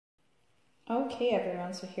Okay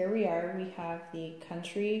everyone, so here we are. We have the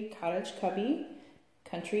Country Cottage Cubby,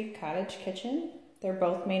 Country Cottage Kitchen. They're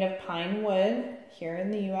both made of pine wood here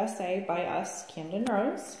in the USA by us, Camden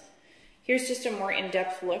Rose. Here's just a more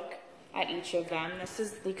in-depth look at each of them. This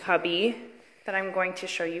is the cubby that I'm going to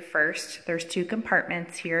show you first. There's 2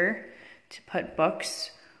 compartments here to put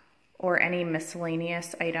books or any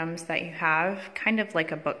miscellaneous items that you have, kind of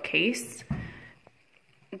like a bookcase.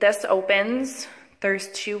 This opens. There's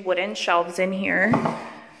 2 wooden shelves in here.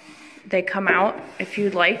 They come out if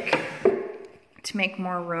you'd like to make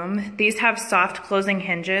more room. These have soft closing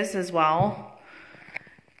hinges as well.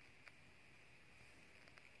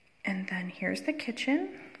 And then here's the kitchen.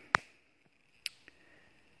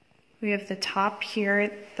 We have the top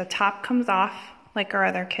here. The top comes off like our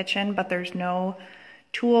other kitchen, but there's no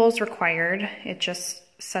tools required. It just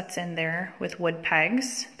sets in there with wood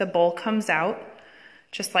pegs. The bowl comes out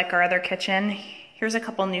just like our other kitchen. Here's a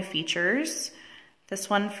couple new features. This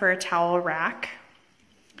one for a towel rack.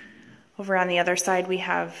 Over on the other side, we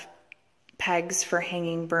have pegs for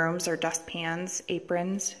hanging brooms or dustpans,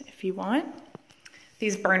 aprons if you want.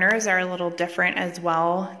 These burners are a little different as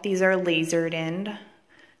well. These are lasered in.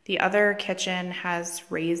 The other kitchen has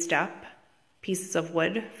raised up pieces of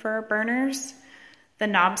wood for our burners. The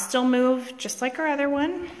knobs still move just like our other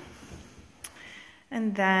one.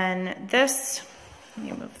 And then this, let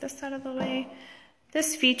me move this out of the way.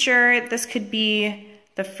 This feature, this could be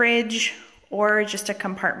the fridge or just a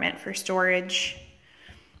compartment for storage.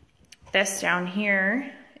 This down here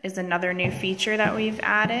is another new feature that we've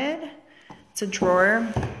added. It's a drawer,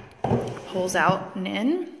 pulls out and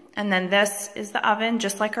in. And then this is the oven,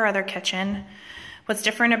 just like our other kitchen. What's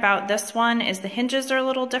different about this one is the hinges are a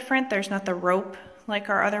little different. There's not the rope like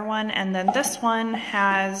our other one. And then this one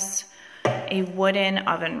has a wooden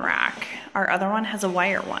oven rack. Our other one has a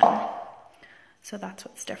wire one. So that's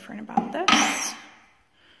what's different about this.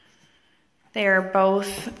 They are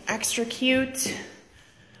both extra cute.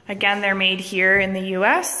 Again, they're made here in the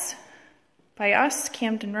US by us,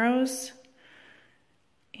 Camden Rose.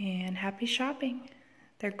 And happy shopping.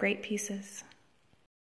 They're great pieces.